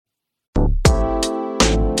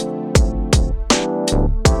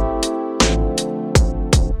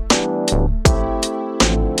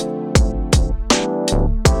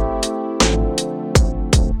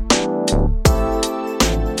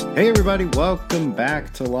everybody? Welcome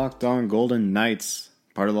back to Locked On Golden Knights,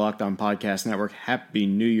 part of the Locked On Podcast Network. Happy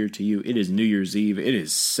New Year to you. It is New Year's Eve. It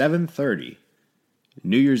is 7:30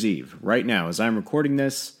 New Year's Eve right now as I'm recording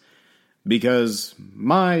this because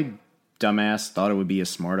my dumbass thought it would be a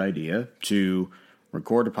smart idea to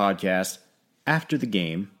record a podcast after the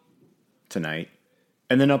game tonight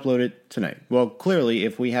and then upload it tonight. Well, clearly,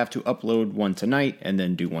 if we have to upload one tonight and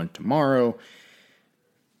then do one tomorrow,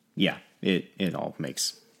 yeah, it all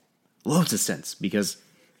makes loads of sense because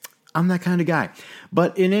I'm that kind of guy.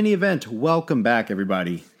 But in any event, welcome back,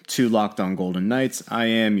 everybody, to Locked On Golden Knights. I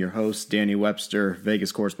am your host, Danny Webster,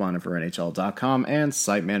 Vegas correspondent for NHL.com and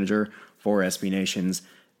site manager for SB Nation's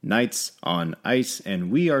Knights on Ice, and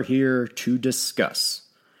we are here to discuss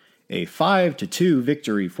a 5-2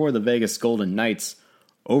 victory for the Vegas Golden Knights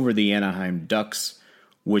over the Anaheim Ducks,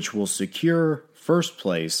 which will secure first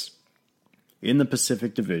place in the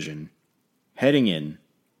Pacific Division heading in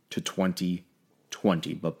to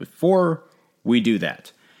 2020. But before we do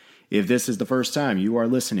that, if this is the first time you are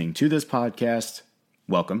listening to this podcast,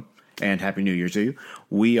 welcome and Happy New Year to you.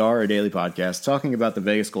 We are a daily podcast talking about the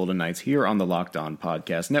Vegas Golden Knights here on the Locked On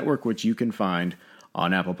Podcast Network, which you can find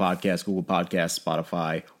on Apple Podcasts, Google Podcasts,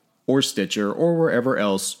 Spotify, or Stitcher, or wherever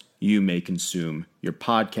else you may consume your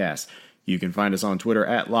podcast. You can find us on Twitter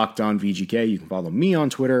at LockedOnVGK. You can follow me on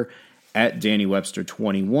Twitter at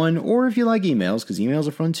DannyWebster21, or if you like emails, because emails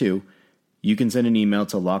are fun too, you can send an email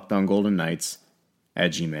to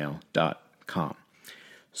LockedOnGoldenKnights@gmail.com.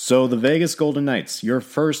 So the Vegas Golden Knights, your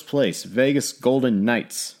first place, Vegas Golden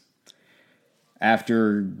Knights,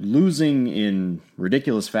 after losing in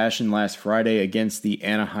ridiculous fashion last Friday against the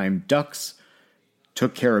Anaheim Ducks,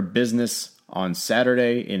 took care of business on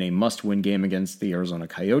Saturday in a must-win game against the Arizona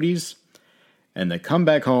Coyotes, and they come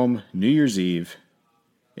back home New Year's Eve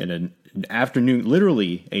in an afternoon,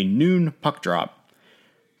 literally a noon puck drop,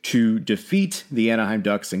 to defeat the Anaheim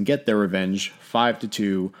Ducks and get their revenge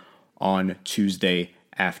 5-2 on Tuesday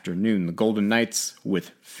afternoon. The Golden Knights,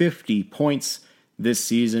 with 50 points this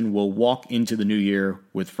season, will walk into the new year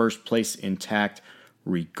with first place intact,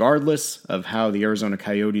 regardless of how the Arizona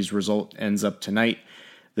Coyotes result ends up tonight.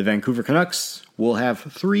 The Vancouver Canucks will have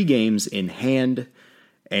 3 games in hand,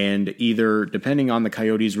 and either, depending on the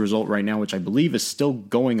Coyotes' result right now, which I believe is still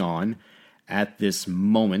going on at this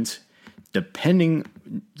moment, depending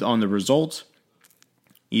on the result,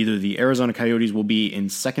 either the Arizona Coyotes will be in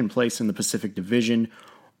second place in the Pacific Division,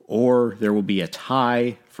 or there will be a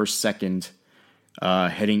tie for second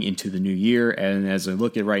heading into the new year. And as I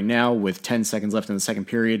look at right now, with 10 seconds left in the second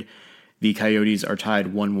period, the Coyotes are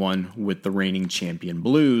tied 1-1 with the reigning champion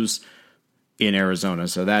Blues in Arizona.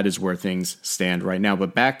 So that is where things stand right now.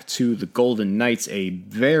 But back to the Golden Knights, a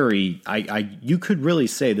very, you could really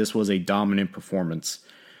say this was a dominant performance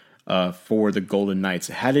for the Golden Knights.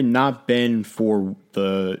 Had it not been for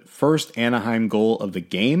the first Anaheim goal of the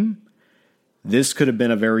game, this could have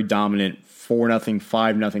been a very dominant 4-0,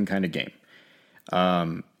 5-0 kind of game.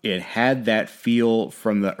 It had that feel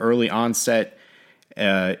from the early onset.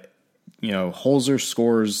 Holzer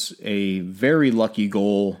scores a very lucky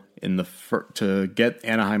goal to get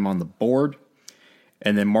Anaheim on the board,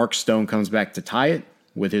 and then Mark Stone comes back to tie it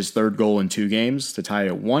with his third goal in 2 games to tie it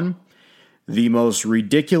at 1. The most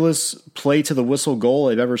ridiculous play to the whistle goal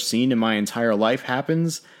I've ever seen in my entire life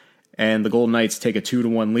happens, and the Golden Knights take a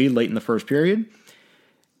 2-1 lead late in the first period.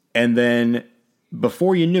 And then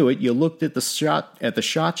before you knew it, you looked at the shot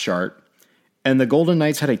chart, and the Golden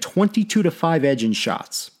Knights had a 22-5 edge in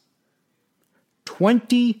shots.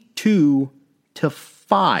 22-5.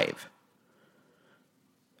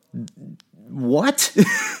 What?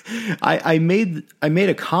 I made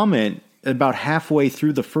a comment about halfway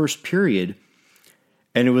through the first period,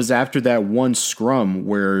 and it was after that one scrum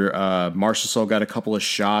where Marchessault got a couple of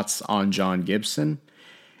shots on John Gibson,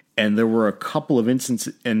 and there were a couple of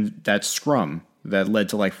instances in that scrum that led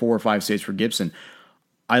to like 4 or 5 saves for Gibson.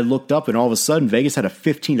 I looked up, and all of a sudden, Vegas had a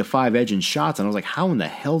 15-5 edge in shots, and I was like, how in the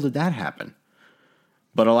hell did that happen?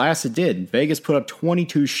 But alas, it did. Vegas put up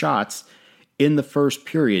 22 shots in the first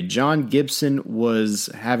period. John Gibson was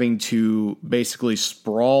having to basically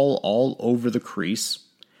sprawl all over the crease,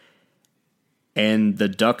 and the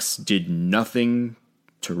Ducks did nothing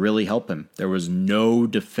to really help him. There was no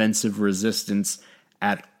defensive resistance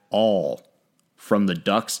at all from the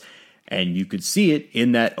Ducks, and you could see it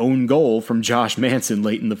in that own goal from Josh Manson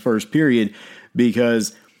late in the first period,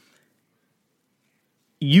 because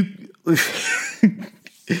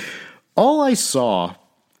all I saw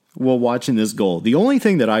while watching this goal, the only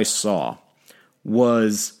thing that I saw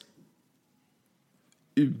was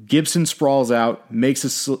Gibson sprawls out, makes a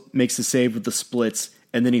save with the splits,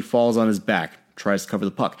 and then he falls on his back. tries to cover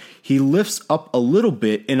the puck. He lifts up a little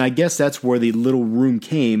bit, and I guess that's where the little room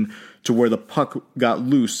came to where the puck got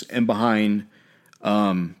loose and behind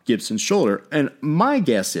Gibson's shoulder. And my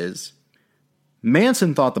guess is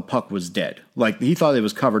Manson thought the puck was dead. Like, he thought it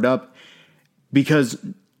was covered up, because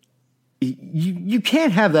you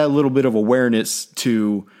can't have that little bit of awareness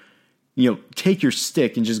to, take your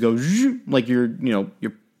stick and just go like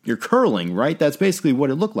you're curling, right? That's basically what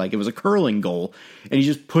it looked like. It was a curling goal, and he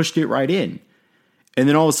just pushed it right in. And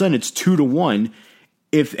then all of a sudden it's 2-1.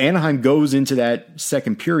 If Anaheim goes into that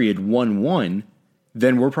second period 1-1,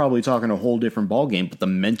 then we're probably talking a whole different ballgame. But the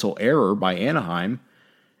mental error by Anaheim,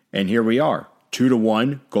 and here we are,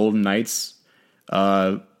 2-1. Golden Knights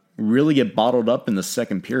really get bottled up in the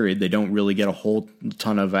second period. They don't really get a whole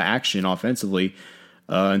ton of action offensively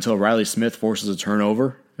until Riley Smith forces a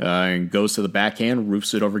turnover and goes to the backhand,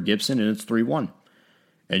 roofs it over Gibson, and it's 3-1.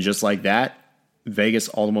 And just like that, Vegas,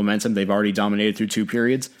 all the momentum, they've already dominated through 2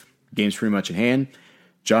 periods. Game's pretty much in hand.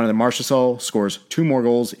 Jonathan Marchessault scores 2 more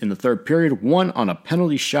goals in the third period, one on a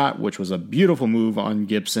penalty shot, which was a beautiful move on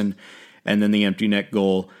Gibson, and then the empty net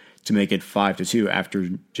goal to make it 5-2 after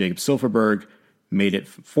Jacob Silfverberg made it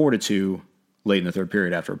 4-2 late in the third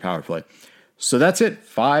period after a power play. So that's it.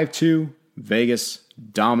 5-2, Vegas,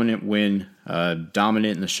 dominant win,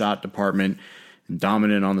 dominant in the shot department, and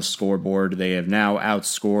dominant on the scoreboard. They have now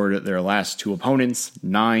outscored their last 2 opponents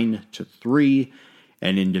 9-3,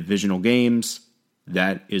 and in divisional games,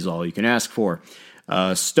 that is all you can ask for.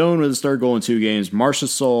 Stone with his third goal in 2 games.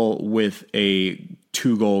 Marchessault with a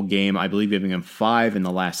 2-goal game, I believe giving him 5 in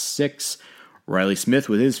the last 6. Riley Smith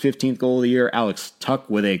with his 15th goal of the year. Alex Tuch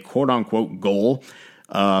with a quote-unquote goal,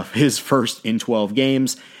 his first in 12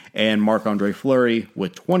 games. And Marc-Andre Fleury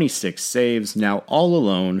with 26 saves, now all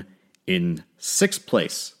alone in 6th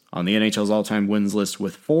place on the NHL's all-time wins list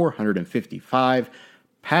with 455,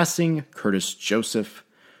 passing Curtis Joseph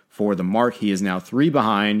for the mark. He is now 3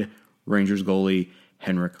 behind Rangers goalie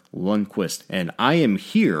Henrik Lundqvist. And I am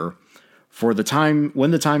here for the time,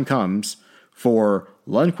 when the time comes, for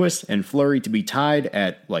Lundqvist and Fleury to be tied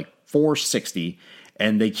at like 460,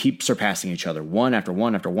 and they keep surpassing each other, one after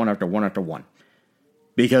one after one after one after one.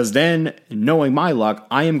 Because then, knowing my luck,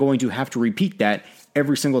 I am going to have to repeat that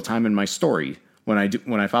every single time in my story when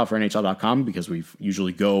I file for NHL.com, because we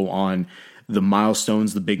usually go on the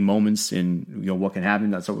milestones, the big moments, and what can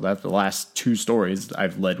happen. That's the last 2 stories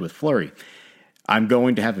I've led with Fleury. I'm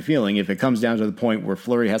going to have a feeling if it comes down to the point where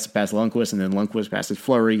Fleury has to pass Lundqvist and then Lundqvist passes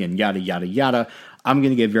Fleury and yada, yada, yada, I'm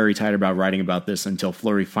going to get very tired about writing about this until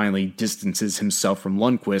Fleury finally distances himself from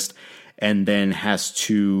Lundqvist and then has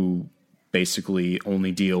to basically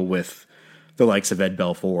only deal with the likes of Ed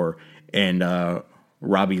Belfour and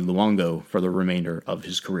Robbie Luongo for the remainder of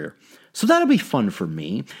his career. So that'll be fun for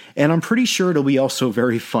me, and I'm pretty sure it'll be also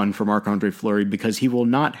very fun for Marc-Andre Fleury, because he will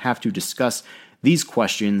not have to discuss these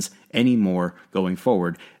questions anymore going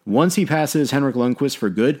forward. Once he passes Henrik Lundqvist for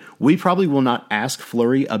good, we probably will not ask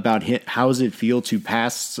Fleury about how does it feel to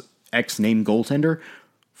pass X named goaltender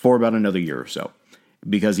for about another year or so,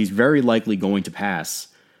 because he's very likely going to pass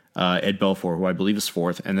Ed Belfour, who I believe is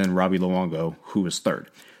 4th, and then Robbie Luongo, who is 3rd.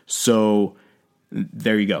 So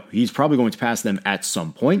there you go. He's probably going to pass them at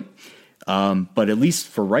some point. But at least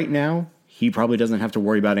for right now, he probably doesn't have to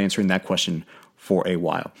worry about answering that question for a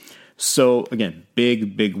while. So again,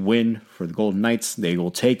 big win for the Golden Knights. They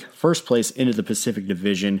will take first place into the Pacific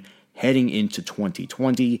Division heading into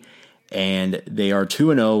 2020. And they are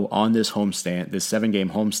 2-0 on this homestand, this 7-game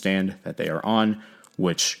homestand that they are on,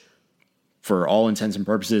 which for all intents and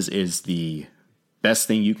purposes is the best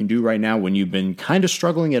thing you can do right now when you've been kind of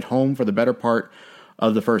struggling at home for the better part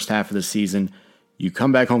of the first half of the season. You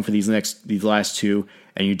come back home for these last 2,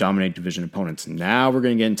 and you dominate division opponents. Now we're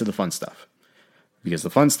going to get into the fun stuff, because the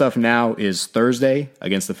fun stuff now is Thursday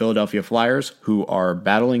against the Philadelphia Flyers, who are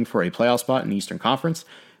battling for a playoff spot in the Eastern Conference.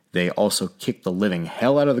 They also kicked the living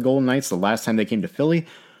hell out of the Golden Knights the last time they came to Philly.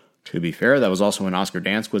 To be fair, that was also when Oscar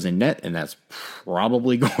Dansk was in net, and that's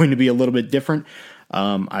probably going to be a little bit different.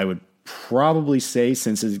 I would probably say,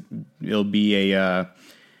 since it'll be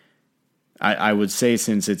I would say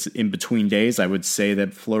since it's in between days, I would say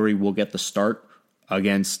that Fleury will get the start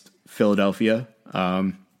against Philadelphia,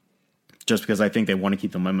 just because I think they want to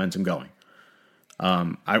keep the momentum going.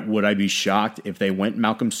 Would I be shocked if they went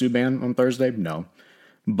Malcolm Subban on Thursday? No.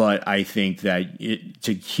 But I think that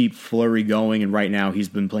to keep Fleury going, and right now he's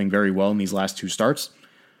been playing very well in these last 2 starts,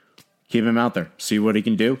 keep him out there, see what he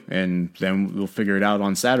can do, and then we'll figure it out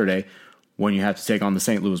on Saturday when you have to take on the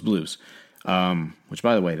St. Louis Blues. Which,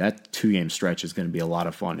 by the way, that 2-game stretch is going to be a lot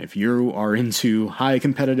of fun. If you are into high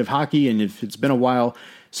competitive hockey, and if it's been a while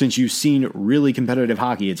since you've seen really competitive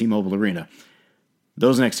hockey at T-Mobile Arena,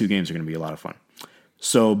 Those next two games are going to be a lot of fun.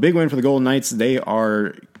 So big win for the Golden Knights. They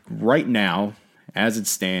are right now, as it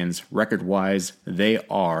stands, record-wise, they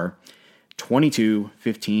are 22,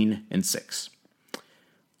 15, and 6,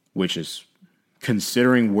 which is,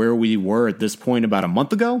 considering where we were at this point about a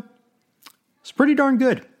month ago, it's pretty darn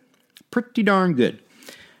good. Pretty darn good.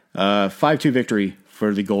 5-2 victory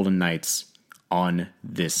for the Golden Knights on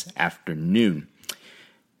this afternoon.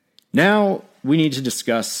 Now we need to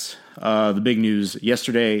discuss the big news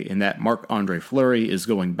yesterday in that Marc-Andre Fleury is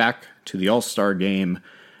going back to the All-Star game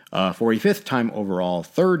for a fifth time overall,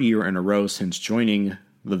 third year in a row since joining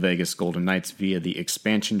the Vegas Golden Knights via the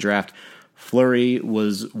expansion draft. Fleury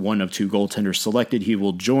was one of two goaltenders selected. He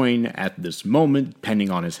will join at this moment, depending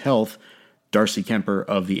on his health, Darcy Kuemper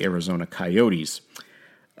of the Arizona Coyotes.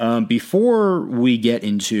 Before we get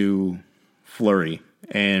into Fleury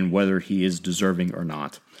and whether he is deserving or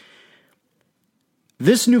not,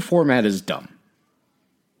 this new format is dumb.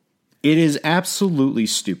 It is absolutely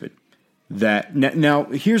stupid. Now,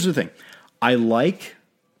 here's the thing. I like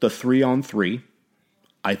the 3-on-3.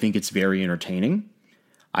 I think it's very entertaining.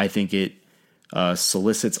 I think it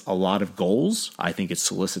solicits a lot of goals. I think it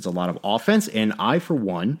solicits a lot of offense. And I, for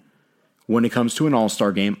one, when it comes to an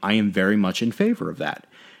all-star game, I am very much in favor of that.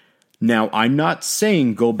 Now, I'm not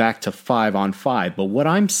saying go back to 5-on-5, but what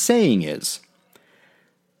I'm saying is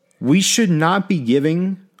we should not be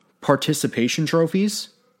giving participation trophies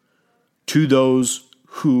to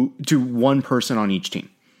to one person on each team.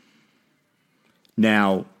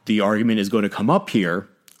 Now, the argument is going to come up here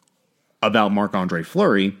about Marc-Andre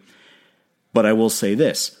Fleury, but I will say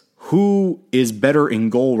this. Who is better in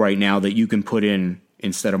goal right now that you can put in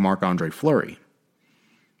instead of Marc-Andre Fleury?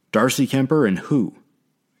 Darcy Kuemper and who?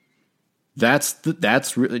 That's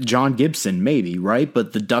John Gibson, maybe, right?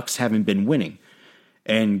 But the Ducks haven't been winning.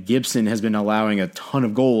 And Gibson has been allowing a ton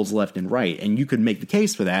of goals left and right. And you could make the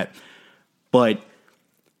case for that. But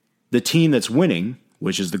the team that's winning,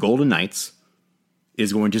 which is the Golden Knights,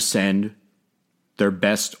 is going to send their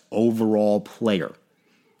best overall player.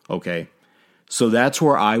 Okay? So that's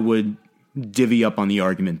where I would divvy up on the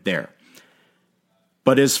argument there.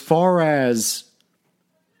 But as far as,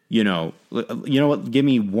 you know what, give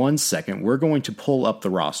me 1 second. We're going to pull up the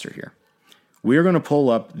roster here. We're going to pull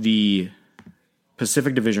up the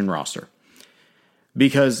Pacific Division roster,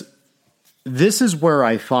 because this is where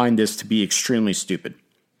I find this to be extremely stupid.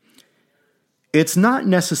 It's not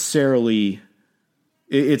necessarily,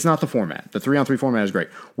 it's not the format. The 3-on-3 format is great.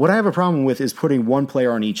 What I have a problem with is putting one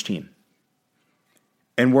player on each team.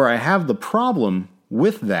 And where I have the problem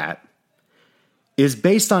with that is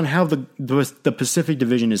based on how the Pacific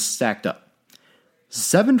Division is stacked up.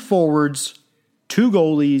 7 forwards, 2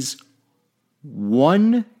 goalies,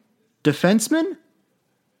 1 defenseman?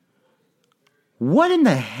 What in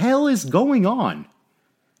the hell is going on?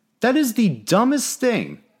 That is the dumbest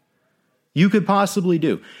thing you could possibly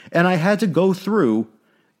do. And I had to go through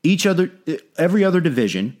every other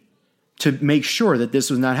division to make sure that this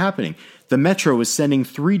was not happening. The Metro is sending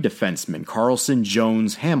 3 defensemen, Carlson,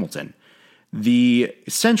 Jones, Hamilton. The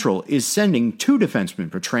Central is sending 2 defensemen,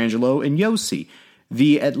 Pietrangelo and Yossi.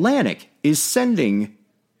 The Atlantic is sending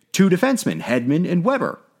 2 defensemen, Hedman and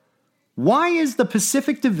Weber. Why is the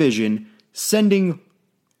Pacific Division sending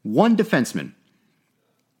 1 defenseman?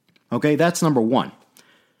 Okay, that's number 1.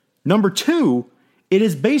 Number 2, it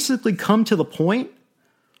has basically come to the point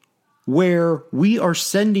where we are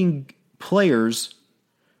sending players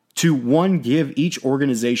to, one, give each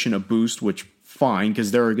organization a boost, which fine,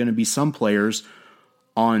 because there are going to be some players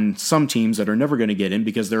on some teams that are never going to get in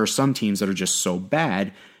because there are some teams that are just so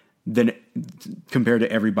bad than compared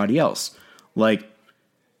to everybody else. Like,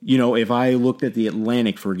 if I looked at the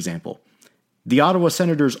Atlantic, for example, the Ottawa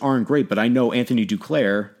Senators aren't great, but I know Anthony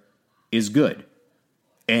Duclair is good,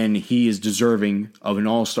 and he is deserving of an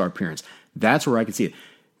all-star appearance. That's where I can see it.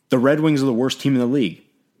 The Red Wings are the worst team in the league.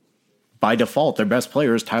 By default, their best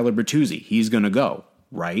player is Tyler Bertuzzi. He's going to go,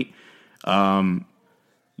 right? I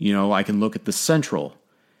can look at the Central.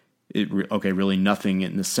 Really nothing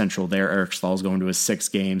in the Central there. Eric Stahl's going to his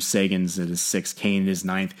 6th game. Sagan's at his 6th. Kane his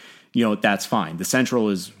 9th. That's fine. The Central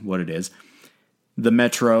is what it is. The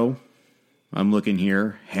Metro, I'm looking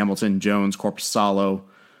here. Hamilton, Jones, Korpisalo,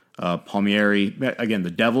 Palmieri. Again,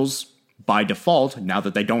 the Devils, by default, now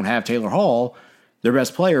that they don't have Taylor Hall, their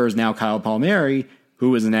best player is now Kyle Palmieri,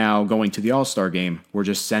 who is now going to the All-Star game. We're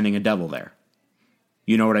just sending a Devil there.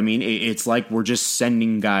 You know what I mean? It's like we're just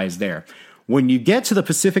sending guys there. When you get to the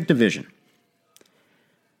Pacific Division,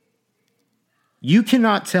 you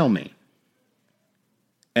cannot tell me,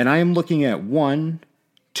 and I am looking at 1,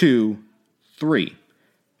 2, 3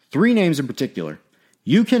 names in particular.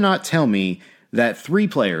 You cannot tell me that 3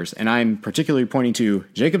 players, and I'm particularly pointing to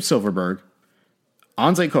Jacob Silfverberg,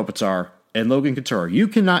 Anze Kopitar, and Logan Couture, you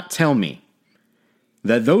cannot tell me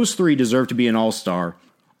that those 3 deserve to be an all-star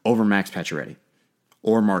over Max Pacioretty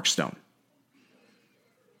or Mark Stone.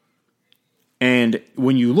 And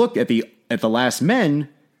when you look at the last men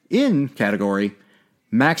in category,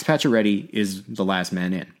 Max Pacioretty is the last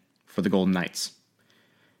man in for the Golden Knights.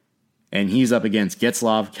 And he's up against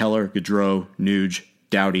Getzlaf, Keller, Gaudreau, Nuge,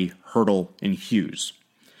 Doughty, Hertl, and Hughes.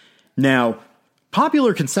 Now,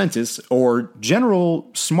 popular consensus or general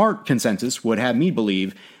smart consensus would have me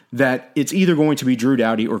believe that it's either going to be Drew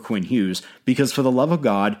Doughty or Quinn Hughes, because for the love of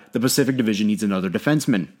God, the Pacific Division needs another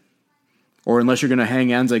defenseman. Or unless you're going to hang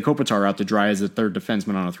Anze Kopitar out to dry as a third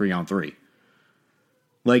defenseman on a 3-on-3.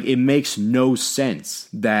 Like, it makes no sense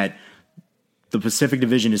that the Pacific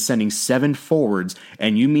Division is sending 7 forwards,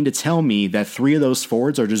 and you mean to tell me that 3 of those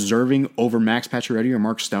forwards are deserving over Max Pacioretty or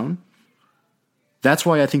Mark Stone? That's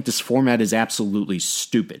why I think this format is absolutely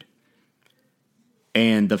stupid.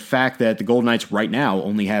 And the fact that the Golden Knights right now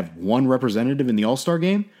only have 1 representative in the All-Star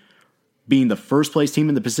game, being the first place team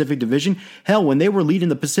in the Pacific Division. Hell, when they were leading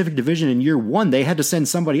the Pacific Division in year 1, they had to send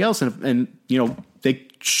somebody else, and they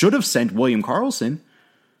should have sent William Karlsson,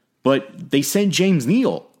 but they sent James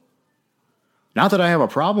Neal. Not that I have a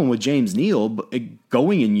problem with James Neal but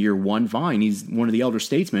going in year 1, fine. He's one of the elder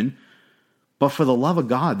statesmen. But for the love of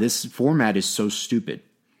God, this format is so stupid.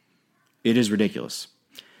 It is ridiculous.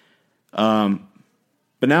 But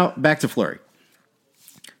now, back to Fleury.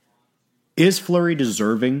 Is Fleury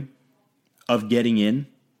deserving of getting in?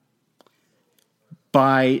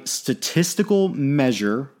 By statistical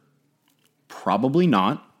measure, probably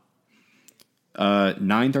not.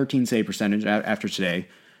 913 save percentage after today.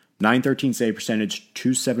 913 save percentage,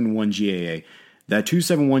 271 GAA. That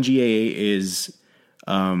 271 GAA is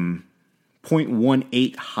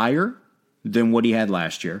 0.18 higher than what he had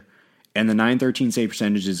last year. And the 913 save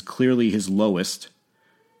percentage is clearly his lowest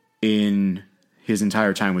in his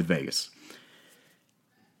entire time with Vegas.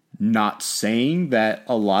 Not saying that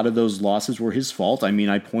a lot of those losses were his fault. I mean,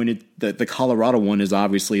 I pointed that the Colorado one is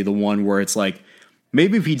obviously the one where it's like,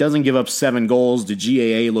 maybe if he doesn't give up 7 goals, the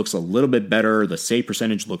GAA looks a little bit better, the save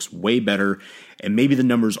percentage looks way better, and maybe the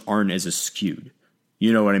numbers aren't as skewed.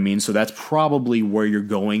 You know what I mean? So that's probably where you're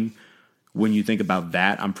going when you think about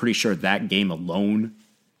that. I'm pretty sure that game alone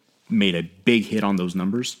made a big hit on those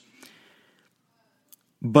numbers.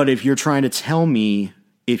 But if you're trying to tell me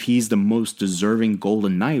if he's the most deserving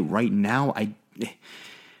Golden Knight right now,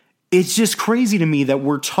 it's just crazy to me that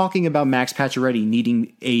we're talking about Max Pacioretty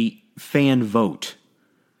needing a fan vote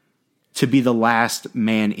to be the last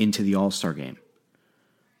man into the All-Star game.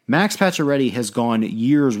 Max Pacioretty has gone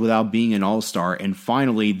years without being an All-Star, and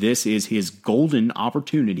finally this is his golden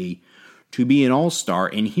opportunity to be an All-Star.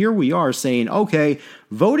 And here we are saying, okay,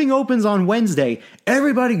 voting opens on Wednesday.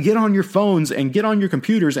 Everybody get on your phones and get on your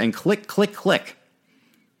computers and click, click, click.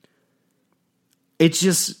 It's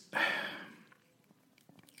just,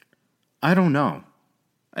 I don't know.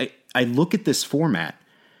 I look at this format,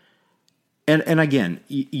 and again,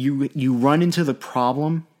 you run into the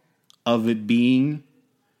problem of it being,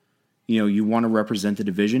 you want to represent the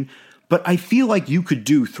division, but I feel like you could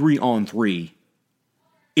do 3-on-3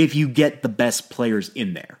 if you get the best players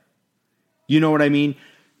in there. You know what I mean?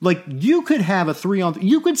 Like, you could have a 3-on-3,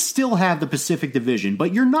 you could still have the Pacific Division,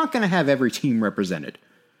 but you're not going to have every team represented.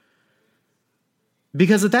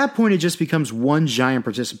 Because at that point, it just becomes one giant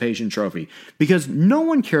participation trophy. Because no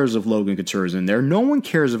one cares if Logan Couture is in there. No one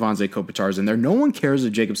cares if Anze Kopitar is in there. No one cares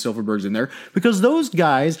if Jacob Silfverberg's in there. Because those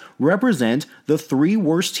guys represent the 3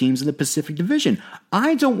 worst teams in the Pacific Division.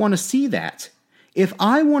 I don't want to see that. If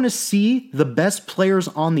I want to see the best players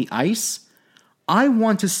on the ice, I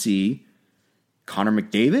want to see Connor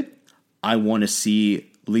McDavid. I want to see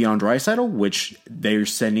Leon Draisaitl, which they're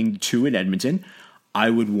sending to in Edmonton. I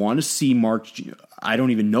would want to see I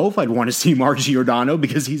don't even know if I'd want to see Mark Giordano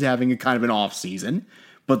because he's having a kind of an off season,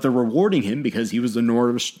 but they're rewarding him because he was the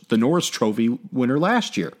Norris Trophy winner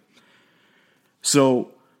last year.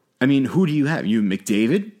 So, I mean, who do you have? You have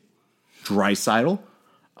McDavid, Draisaitl.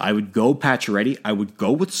 I would go Pacioretty. I would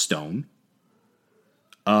go with Stone.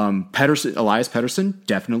 Elias Pettersson,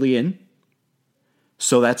 definitely in.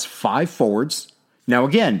 So that's 5 forwards. Now,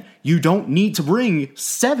 again, you don't need to bring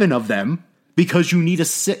 7 of them because you need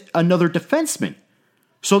another defenseman.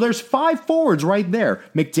 So there's 5 forwards right there.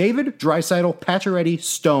 McDavid, Draisaitl, Pacioretty,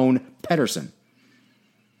 Stone, Pettersson.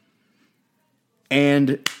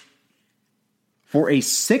 And for a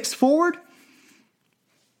 6th forward,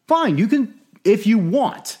 fine, you can, if you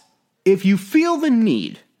want, if you feel the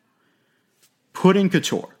need, put in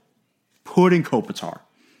Couture, put in Kopitar.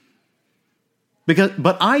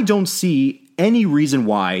 But I don't see any reason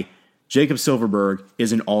why Jacob Silfverberg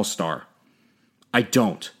is an all-star. I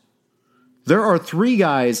don't. There are 3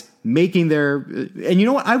 guys making their... And you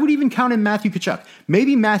know what? I would even count in Matthew Tkachuk.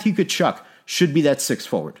 Maybe Matthew Tkachuk should be that 6th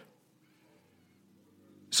forward.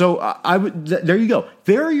 So I would. There you go.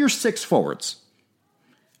 There are your 6 forwards.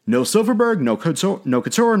 No Silfverberg, no Couture, no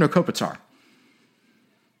Kopitar.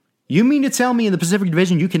 You mean to tell me in the Pacific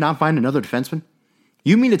Division you cannot find another defenseman?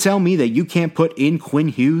 You mean to tell me that you can't put in Quinn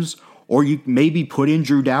Hughes, or you maybe put in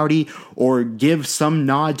Drew Doughty, or give some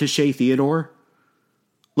nod to Shea Theodore?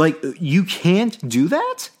 Like, you can't do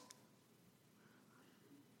that?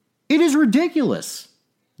 It is ridiculous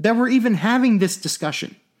that we're even having this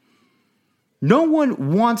discussion. No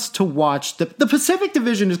one wants to watch. The Pacific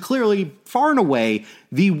Division is clearly, far and away,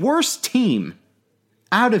 the worst team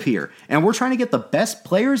out of here. And we're trying to get the best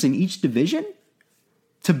players in each division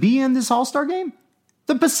to be in this All-Star game?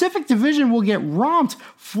 The Pacific Division will get romped.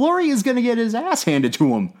 Fleury is going to get his ass handed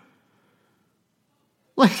to him.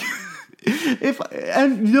 Like,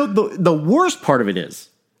 the worst part of it is,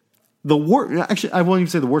 actually, I won't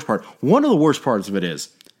even say the worst part. One of the worst parts of it is,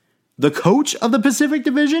 the coach of the Pacific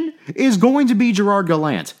Division is going to be Gerard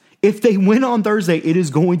Gallant. If they win on Thursday, it is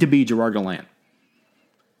going to be Gerard Gallant.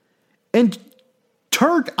 And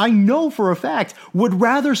Turk, I know for a fact, would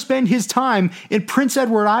rather spend his time in Prince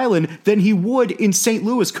Edward Island than he would in St.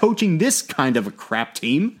 Louis coaching this kind of a crap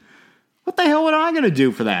team. What the hell am I going to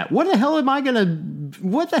do for that? What the hell am I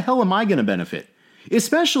going to benefit?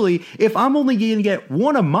 Especially if I'm only going to get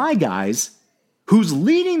one of my guys who's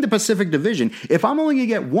leading the Pacific Division, if I'm only going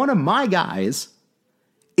to get one of my guys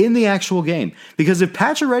in the actual game. Because if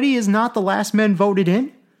Pacioretty is not the last man voted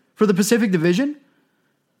in for the Pacific Division,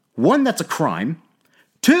 1, that's a crime.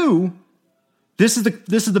 2, this is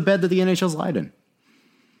the bed that the NHL's lied in.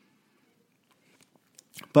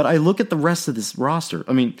 But I look at the rest of this roster.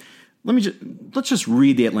 I mean, let's just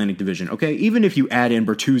read the Atlantic Division, okay? Even if you add in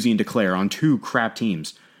Bertuzzi and Declare on 2 crap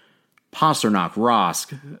teams, Pasternak,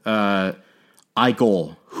 Rosk,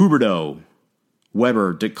 Eichel, Huberdeau,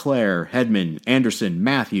 Weber, Declare, Hedman, Anderson,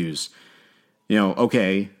 Matthews. You know,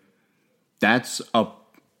 okay, that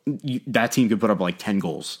team could put up like 10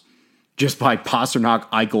 goals just by Pasternak,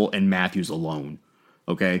 Eichel, and Matthews alone.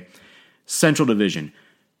 Okay, Central Division,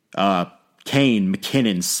 Kane,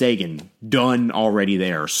 McKinnon, Sagan, done already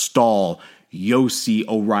there. Stahl, Yossi,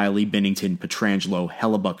 O'Reilly, Bennington, Pietrangelo,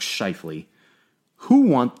 Hellebuck, Scheifele. Who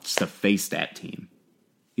wants to face that team?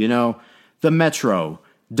 You know, the Metro,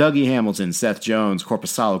 Dougie Hamilton, Seth Jones,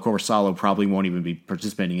 Korpisalo. Korpisalo probably won't even be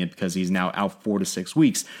participating in it because he's now out 4 to 6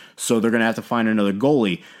 weeks. So they're going to have to find another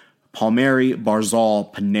goalie. Palmieri,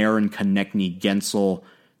 Barzal, Panarin, Konechny, Gensel.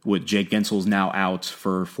 With Jake Gensel's now out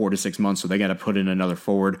for 4 to 6 months, so they got to put in another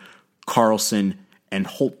forward. Carlson and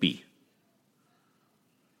Holtby.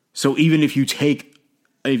 So even if you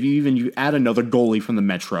add another goalie from the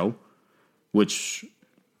Metro, which,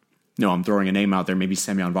 I'm throwing a name out there, maybe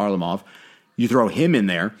Semyon Varlamov, you throw him in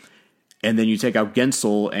there, and then you take out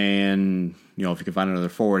Gensel, and if you can find another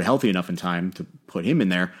forward healthy enough in time to put him in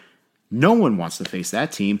there, no one wants to face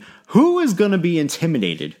that team. Who is going to be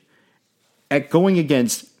intimidated at going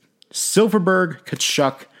against Silfverberg,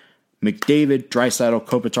 Tkachuk, McDavid, Draisaitl,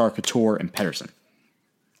 Kopitar, Couture, and Pettersson,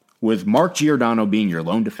 with Mark Giordano being your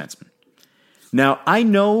lone defenseman? Now, I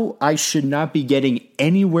know I should not be getting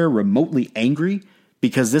anywhere remotely angry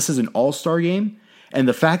because this is an all-star game, and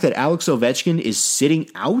the fact that Alex Ovechkin is sitting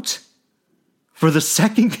out for the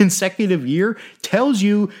 2nd consecutive year tells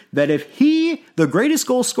you that if he, the greatest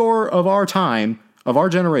goal scorer of our time, of our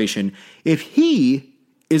generation, if he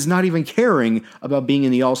is not even caring about being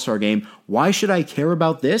in the All-Star game, why should I care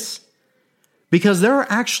about this? Because there are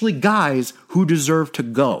actually guys who deserve to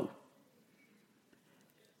go.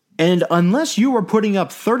 And unless you are putting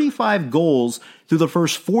up 35 goals through the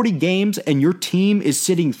first 40 games and your team is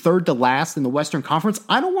sitting 3rd to last in the Western Conference,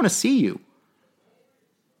 I don't want to see you.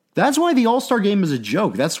 That's why the All-Star game is a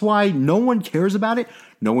joke. That's why no one cares about it.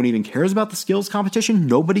 No one even cares about the skills competition.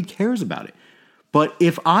 Nobody cares about it. But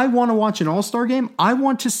if I want to watch an All-Star game, I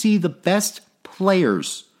want to see the best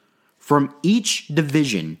players from each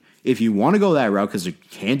division. If you want to go that route, because you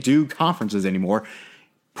can't do conferences anymore,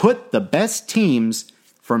 put the best teams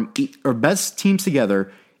best teams together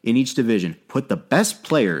in each division. Put the best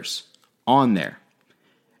players on there.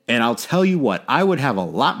 And I'll tell you what, I would have a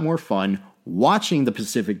lot more fun watching the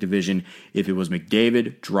Pacific Division if it was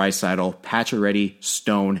McDavid, Draisaitl, Pacioretty,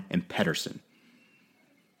 Stone, and Pettersson.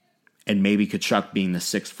 And maybe Tkachuk being the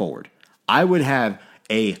 6th forward. I would have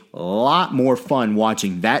a lot more fun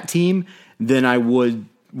watching that team than I would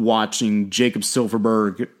watching Jacob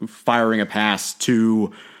Silfverberg firing a pass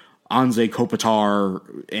to Anze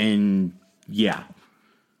Kopitar, and yeah.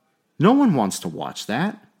 No one wants to watch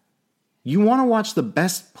that. You want to watch the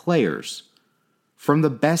best players from the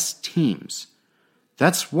best teams.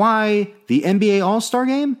 That's why the NBA All-Star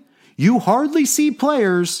Game, you hardly see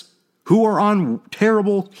players who are on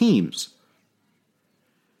terrible teams.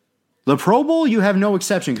 The Pro Bowl, you have no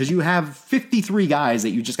exception because you have 53 guys that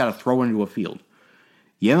you just got to throw into a field.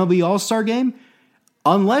 The MLB All-Star Game,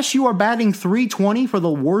 unless you are batting .320 for the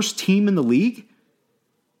worst team in the league,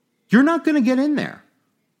 you're not going to get in there.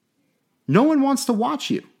 No one wants to watch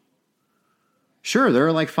you. Sure, there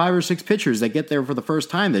are like 5 or 6 pitchers that get there for the first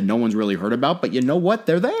time that no one's really heard about, but you know what?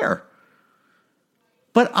 They're there.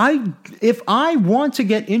 But if I want to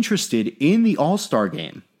get interested in the All-Star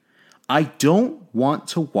Game, I don't want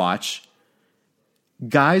to watch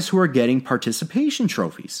guys who are getting participation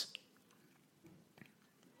trophies.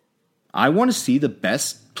 I want to see the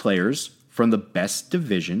best players from the best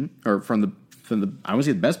division, or I want to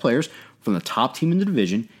see the best players from the top team in the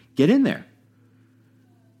division get in there.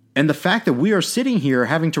 And the fact that we are sitting here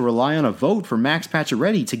having to rely on a vote for Max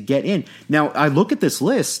Pacioretty to get in. Now, I look at this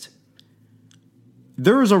list.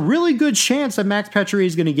 There is a really good chance that Max Pacioretty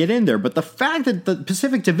is going to get in there, but the fact that the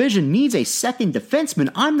Pacific Division needs a second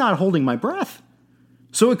defenseman, I'm not holding my breath.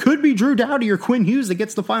 So it could be Drew Doughty or Quinn Hughes that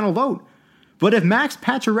gets the final vote. But if Max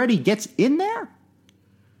Pacioretty gets in there,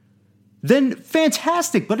 then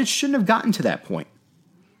fantastic, but it shouldn't have gotten to that point.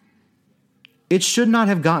 It should not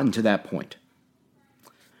have gotten to that point.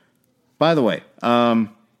 By the way,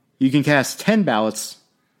 you can cast 10 ballots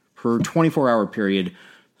per 24-hour period.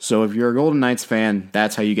 So if you're a Golden Knights fan,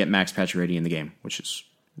 that's how you get Max Pacioretty in the game, which is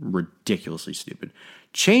ridiculously stupid.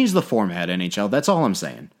 Change the format, NHL. That's all I'm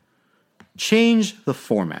saying. Change the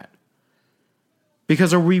format.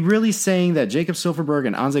 Because are we really saying that Jacob Silfverberg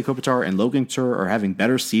and Anze Kopitar and Logan Couture are having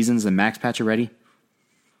better seasons than Max Pacioretty?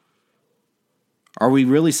 Are we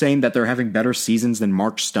really saying that they're having better seasons than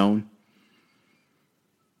Mark Stone?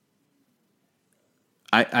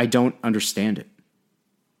 I don't understand it.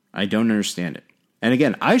 I don't understand it. And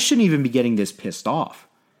again, I shouldn't even be getting this pissed off.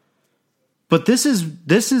 But this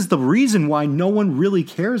is the reason why no one really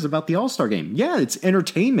cares about the All-Star Game. Yeah, it's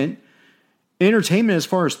entertainment. Entertainment as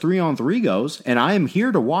far as 3-on-3 goes, and I am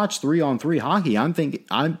here to watch 3-on-3 hockey.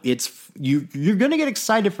 You're going to get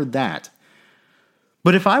excited for that.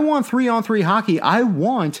 But if I want 3-on-3 hockey, I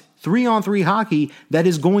want 3-on-3 hockey that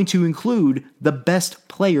is going to include the best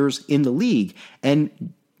players in the league.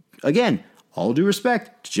 And again, all due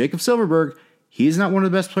respect to Jacob Silfverberg, he's not one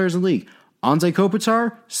of the best players in the league. Anze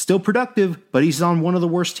Kopitar, still productive, but he's on one of the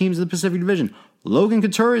worst teams in the Pacific Division. Logan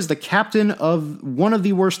Couture is the captain of one of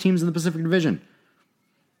the worst teams in the Pacific Division.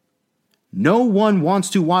 No one wants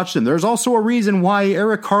to watch them. There's also a reason why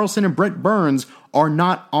Erik Karlsson and Brent Burns are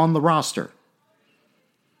not on the roster.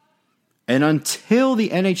 And until the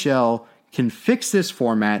NHL can fix this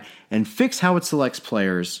format and fix how it selects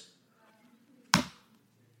players,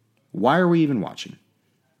 why are we even watching?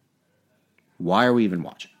 Why are we even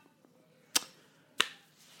watching?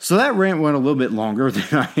 So that rant went a little bit longer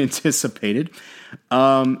than I anticipated.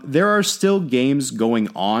 There are still games going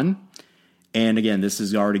on. And again, this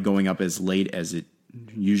is already going up as late as it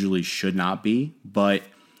usually should not be. But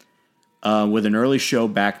with an early show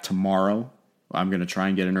back tomorrow, I'm going to try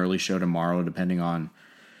and get an early show tomorrow, depending on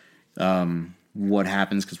what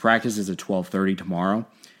happens, because practice is at 12:30 tomorrow.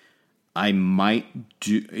 It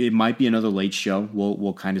might be another late show.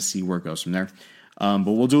 We'll kind of see where it goes from there. But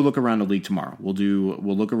we'll do a look around the league tomorrow. We'll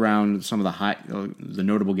look around some of the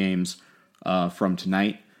notable games from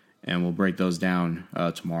tonight, and we'll break those down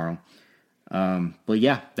tomorrow. But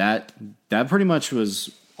yeah, that pretty much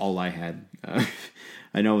was all I had.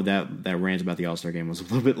 I know that rant about the All-Star Game was a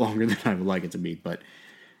little bit longer than I would like it to be, but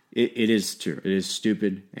it is true. It is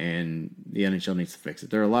stupid, and the NHL needs to fix it.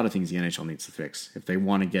 There are a lot of things the NHL needs to fix if they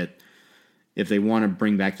want to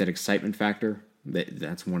bring back that excitement factor.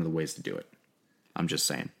 That's one of the ways to do it. I'm just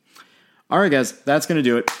saying. All right, guys, that's going to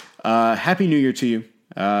do it. Happy New Year to you.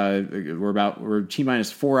 We're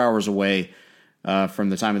T-minus 4 hours away from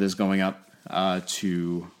the time of this going up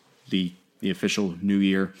to the official New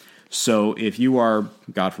Year. So if you are,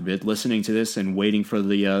 God forbid, listening to this and waiting for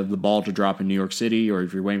the ball to drop in New York City, or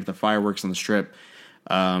if you're waiting for the fireworks on the Strip,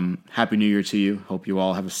 Happy New Year to you. Hope you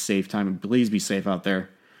all have a safe time, and please be safe out there.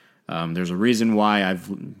 There's a reason why I've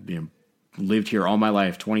lived here all my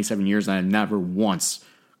life, 27 years, and I've never once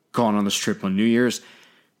gone on the Strip on New Year's.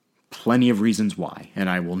 Plenty of reasons why, and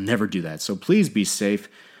I will never do that. So please be safe,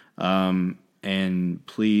 and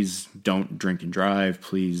please don't drink and drive.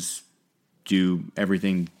 Please do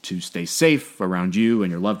everything to stay safe around you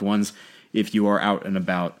and your loved ones if you are out and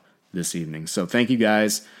about this evening. So thank you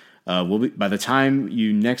guys. By the time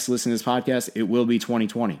you next listen to this podcast, it will be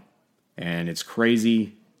 2020. And it's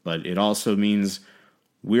crazy, but it also means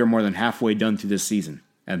we are more than halfway done through this season.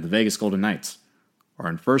 And the Vegas Golden Knights are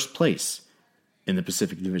in first place in the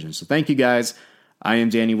Pacific Division. So thank you guys. I am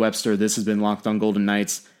Danny Webster. This has been Locked on Golden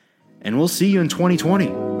Knights. And we'll see you in 2020.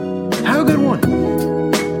 Have a good one.